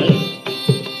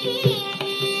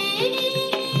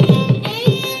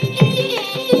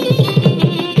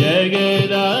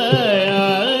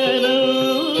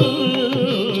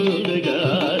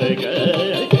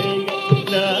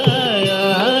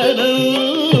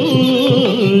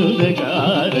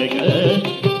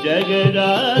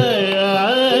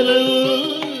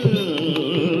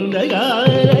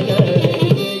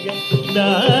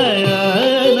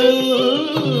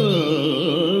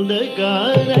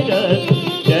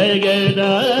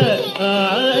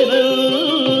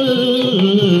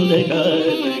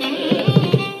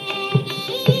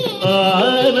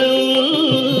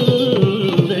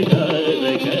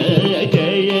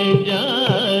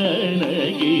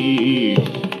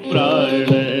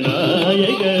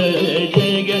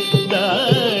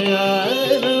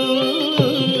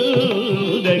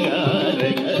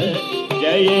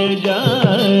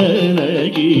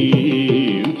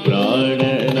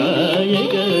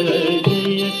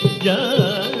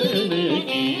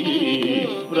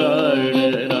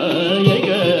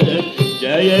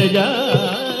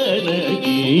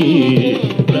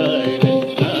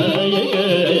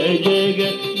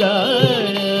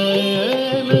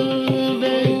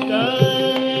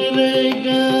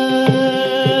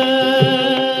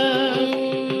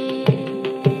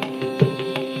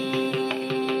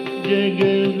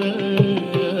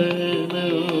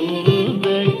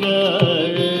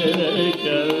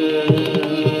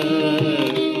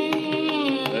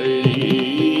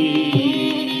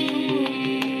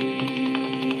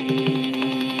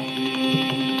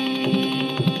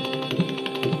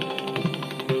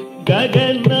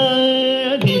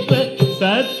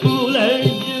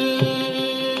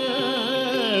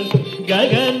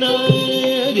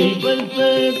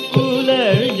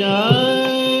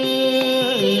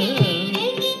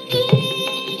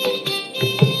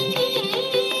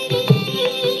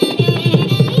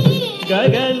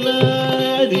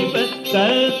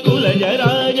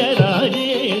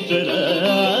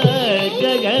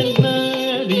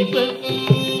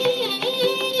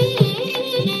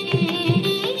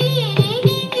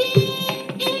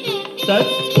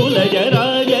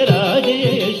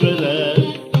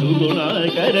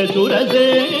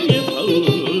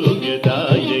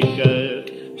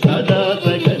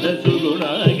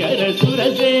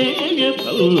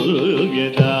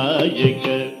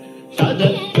 Sada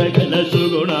Sakala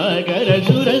Suguna Kara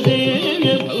Sura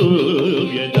Sevya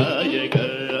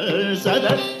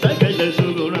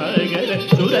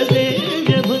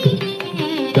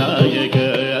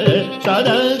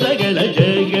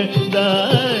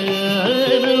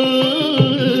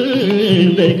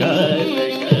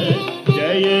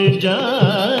जय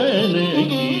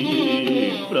जानकी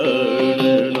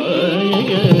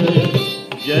प्रणनायक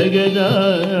जगदानंद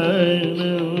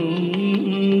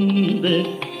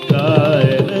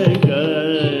कारक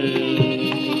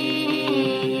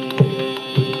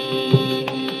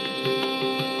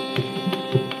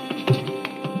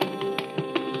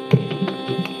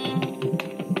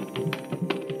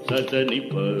सतनि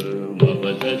मम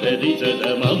सदरि सद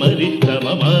ममरि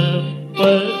मम प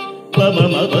मम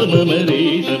ममरि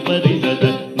सपरि सद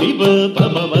निप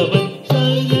मम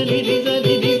सनि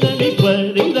सनि सनि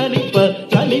परि सनि प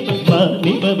सनि प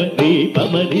नि ममरि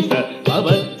पमरि स मम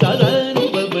सदनि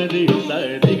पमरि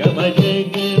सनि गम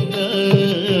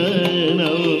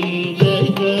जगदानंद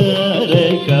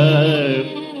कारक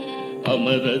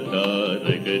अमर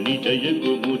तारक निजय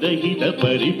कुमुदहित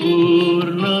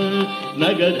परिपूर्ण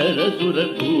नगधर सुर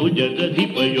पूजक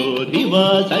धिपयो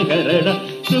निवासकरण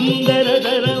सुंदर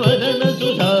धर वदन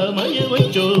सुधामय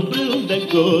वचो बृंद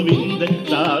गोविंद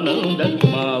सानंद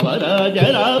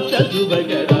मावराजराप्त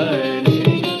सुभगराणि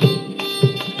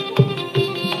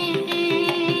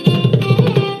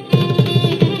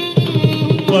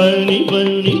पनि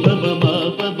पनि पम मा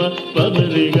पम पम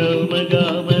रे गम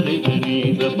गम रे नि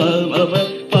पम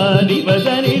पानि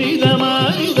पदनि रि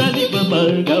समानि सनि पम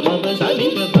गम सनि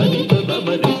पनि पम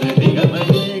रे सनि गम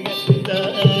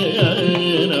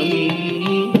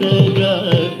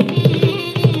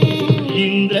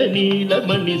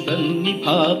इंद्रनीलमणि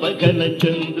सन्निभापकन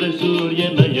चंद्र सूर्य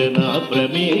नयना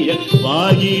प्रमेय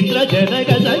वागीन्द्र जनक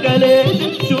सकले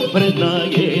शुभ्र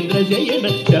नागेन्द्र जयन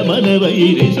शमन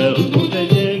वैरि सौद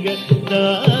जगदानंद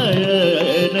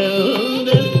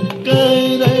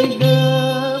कारक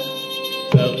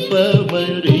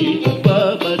सपमरि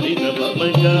पमरि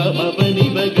नमगा ममनि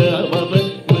मगा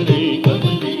ममरि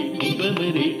ममरि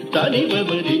निमरि तानि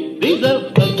ममरि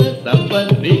रिसप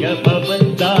सपरि गम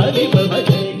तानि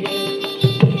ममरि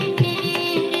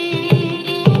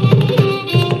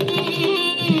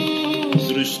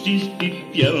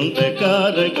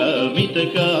सृष्टिस्थित्यन्तकारकामित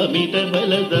कामित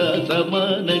बलदा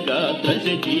समान गात्र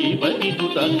सजीवनि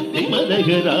तुता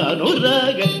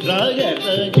हिमदगरानुराग राग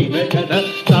राजित कथा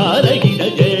तारगित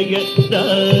जगदानंद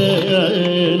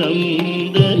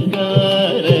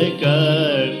कारक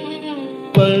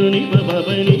पनि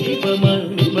पमनि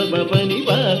पमनि पमनि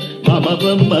मम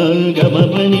पम गम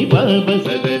पनि पम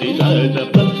सदरि सद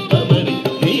पमनि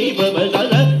नि पम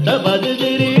सद तपद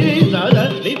रि सद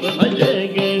नि पम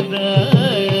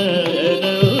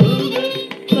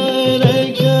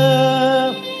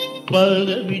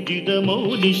विजित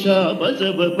मौलिशा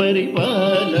बसव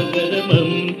परिपालकर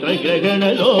मंत्र ग्रहण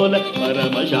लोल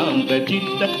परम शांत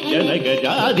चित्त जनक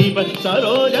जाधिप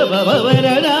सरोज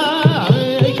भववरना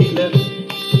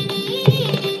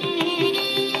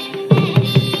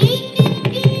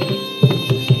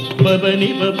पवनि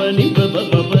पवनि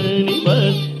पवनि पवनि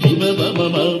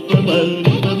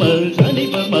पवनि सनि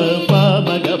पम पाम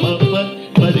गम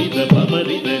मरि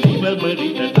पमरि नि मरि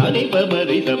तानि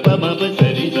पमरि पम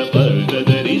सरि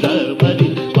सरि मरि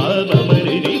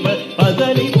पमरि नि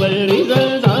पसनि परि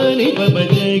सानि पम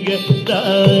जगदानंद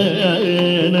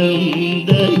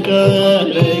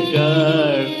कारक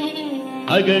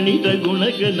अगणित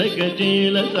गुणगणक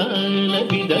चेल साल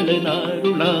विदल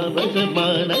नारुणावस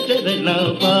मान चरण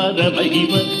पाद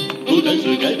महिम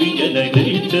पुरसु गविजन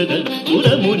गृचन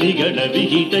पुरमुनिगण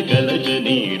विहित कलश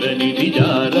नीर निधि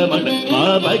जारमण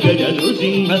माभगनु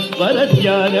सिंह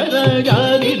वरत्याग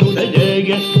राजानि रुण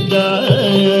जगदानंद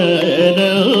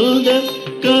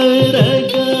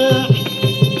कारक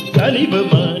सनि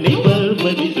पमनि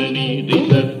पमनि सनि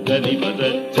रिस सनि पद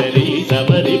सरि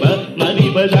समरि मनि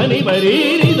पदनि मरि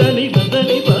रि सनि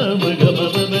पदनि पम गम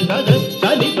पम सद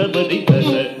सनि पमनि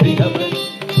सरि गम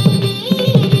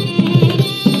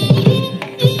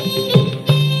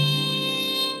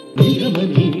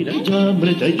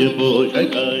निगमनीरजामृतय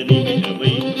पोषकानि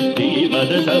विषवै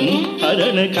श्रीमद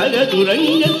संहरण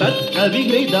खगतुरंग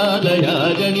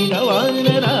सत्कविगृदालयागणि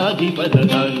नवानराधिपद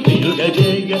शान्ति युग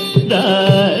जगदानंद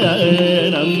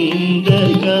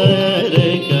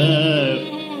कारक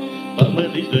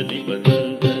पमरि सनि पद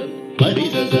मरि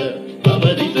सद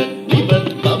पमरि सनि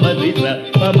पमरि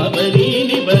पमरि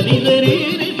नि बनि रि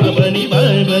पमनि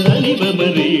पमनि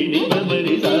पमरि नि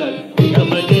पमरि सा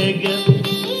गम जग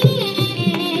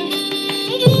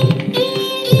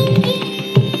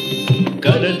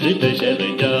करधृत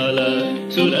शरजाल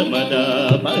सुरमदा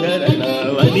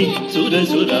पहरणावनि सुर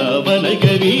सुरावन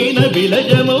कवीन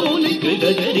विलज मौनि कृत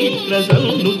चरित्र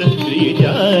संनुत श्री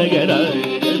त्यागराज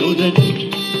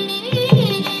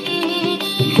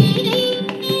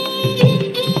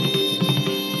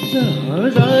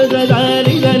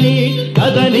सहसारि దని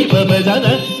అదని పమ దద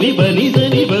నిప నిజ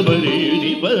నిప మరి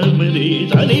నిప మరి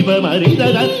దని ప మరి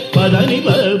దద పదని ప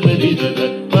మరి దద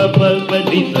పప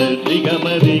పని సరి గ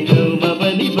మరి గ మ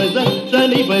పని ప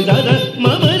సని ప దద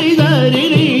మ మరి దరి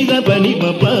రి ద పని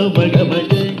ప ప గ మ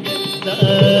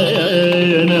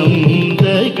దనం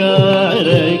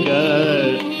దకారక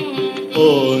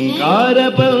ఓంకార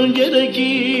పంజర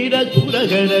కీర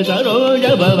కురగర సరోజ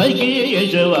భవకి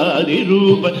యశవాది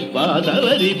రూప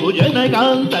వాదవరి భుజన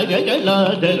కాంత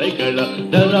గజలాధర కళ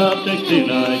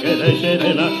ధరాప్తక్షిణాగర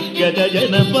శరణ గజ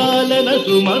జన పాలన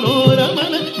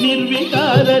సుమనోరమన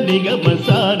నిర్వికార నిగమ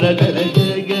సారగర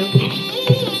జగ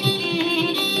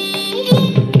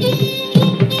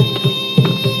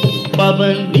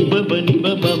పవన్ నిప నిప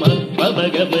మమ పవ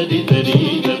గమరి సరి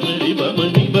గమరి పమ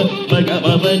నిప మగ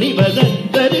మమ నిప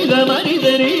సరి గమరి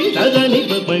సరి దద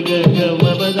నిప మగ గమ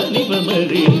పద నిప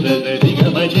మరి సరి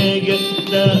గమ జగ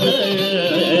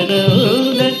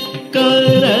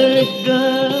కరక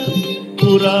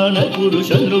పురాణ పురుష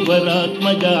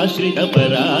నృపరాత్మజాశ్రిత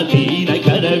పరాధీన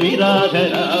కర విరాధ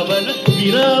రావణ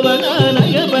విరావణ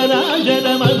నయ పరాజన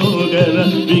మనోగర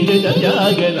విగత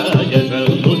త్యాగరాజ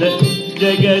సంసుద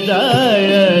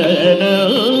జగదాయన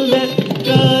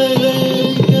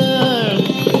కరక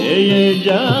జయ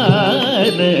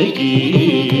జానకి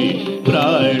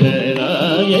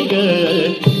ప్రాణనాయక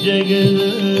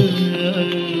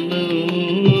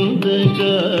జగదానందక